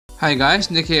Hi guys,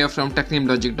 Nick here from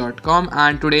Techniblogic.com,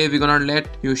 and today we're gonna let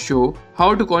you show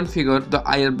how to configure the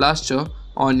IR blaster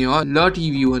on your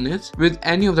LeTv Le1s with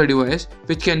any of the device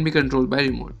which can be controlled by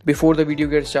remote. Before the video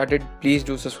gets started, please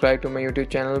do subscribe to my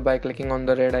YouTube channel by clicking on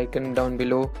the red icon down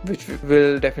below, which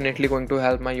will definitely going to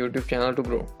help my YouTube channel to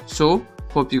grow. So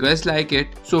hope you guys like it.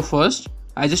 So first,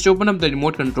 I just open up the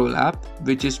remote control app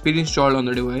which is pre-installed on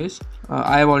the device.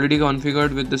 I have already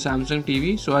configured with the Samsung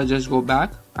TV, so I just go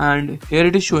back, and here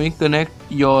it is showing connect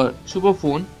your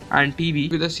superphone and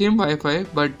TV with the same Wi-Fi,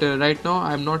 but right now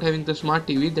I am not having the smart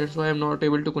TV, that's why I am not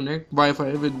able to connect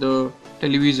Wi-Fi with the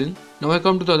television. Now I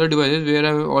come to the other devices where I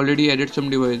have already added some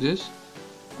devices,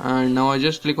 and now I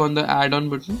just click on the add-on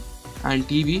button and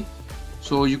TV.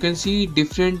 So you can see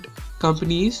different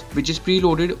companies which is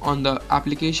preloaded on the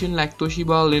application like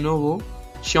Toshiba, Lenovo,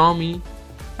 Xiaomi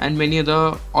and many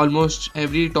other, almost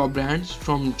every top brands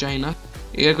from China.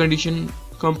 Air condition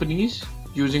companies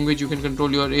using which you can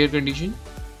control your air condition,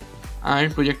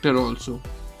 and projector also.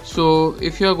 So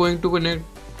if you are going to connect,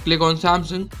 click on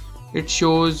Samsung, it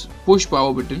shows push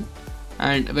power button,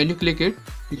 and when you click it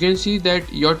you can see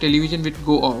that your television will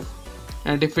go off,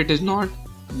 and if it is not,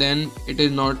 then it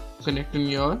is not connecting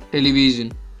your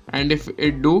television, and if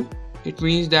it do, it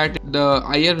means that the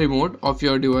IR remote of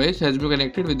your device has been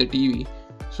connected with the TV.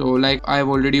 So like I have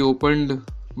already opened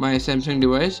my Samsung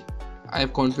device, I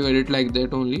have configured it like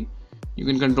that only. You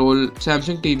can control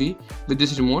Samsung TV with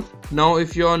this remote. Now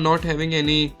if you are not having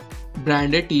any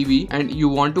branded TV and you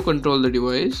want to control the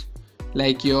device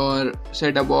like your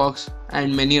set-top box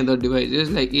and many other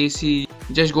devices like AC,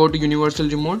 just go to universal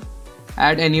remote,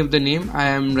 add any of the name. I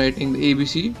am writing the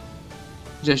ABC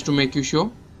just to make you sure,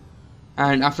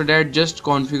 and after that just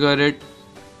configure it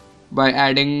by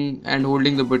adding and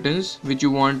holding the buttons which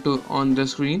you want to on the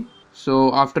screen.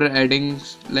 So after adding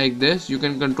like this, you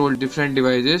can control different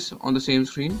devices on the same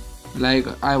screen. Like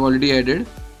I have already added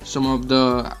some of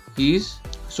the keys.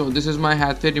 So this is my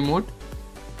Hathway remote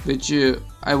which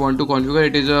I want to configure.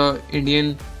 It is a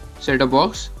Indian set-top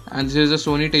box, and this is a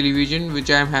Sony television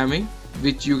which I am having,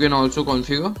 which you can also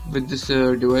configure with this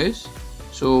device.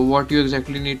 So what you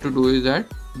exactly need to do is that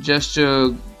just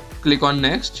click on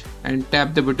next and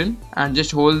tap the button and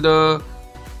just hold the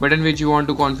button which you want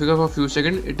to configure for a few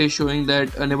seconds. It is showing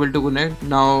that unable to connect.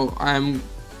 Now I am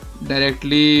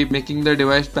directly making the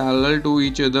device parallel to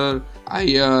each other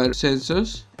IR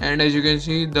sensors, and as you can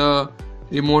see the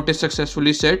remote is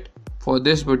successfully set for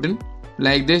this button.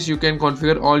 Like this you can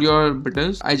configure all your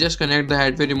buttons. I just connect the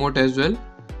Hathway remote as well,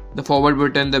 the forward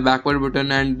button, the backward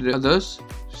button and others.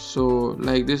 So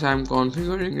like this I am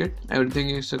configuring it. Everything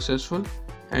is successful,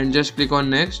 and just click on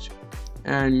next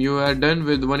and you are done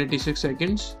with 186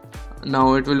 seconds.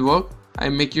 Now it will work. I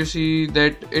make you see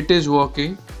that it is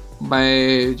working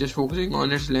by just focusing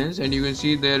on its lens, and you can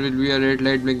see there will be a red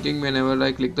light blinking whenever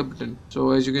I click the button.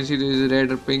 So as you can see there is a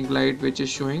red or pink light which is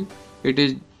showing. It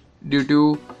is due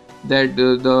to that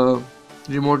the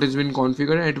remote has been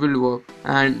configured and it will work.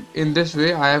 And in this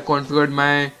way I have configured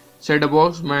my set-top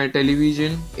box, my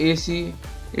television, AC.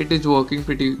 It is working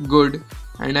pretty good,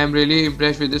 and I'm really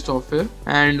impressed with this software.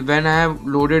 And when I have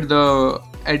loaded the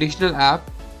additional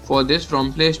app for this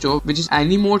from Play Store, which is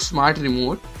AnyMode Smart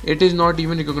Remote, it is not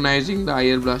even recognizing the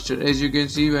IR blaster. As you can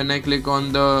see, when I click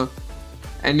on the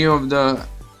any of the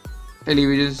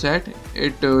television set,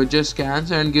 it just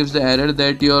scans and gives the error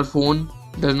that your phone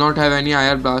does not have any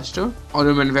IR blaster, or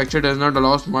the manufacturer does not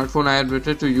allow smartphone IR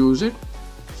blaster to use it.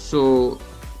 So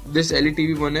this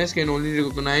LeTv Le1s can only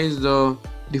recognize the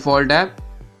default app.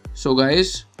 So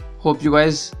guys, hope you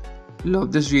guys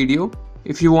love this video.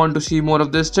 If you want to see more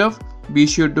of this stuff, be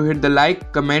sure to hit the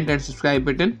like, comment and subscribe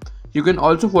button. You can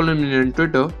also follow me on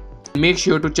Twitter. Make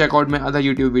sure to check out my other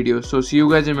YouTube videos. So see you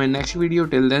guys in my next video.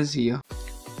 Till then, see ya.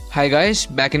 Hi guys,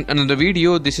 back in another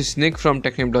video. This is Nick from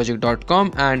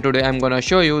Techniblogic.com, and today I'm gonna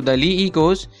show you the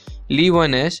LeEco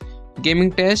Le1s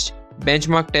gaming test,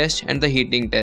 benchmark test and the heating test.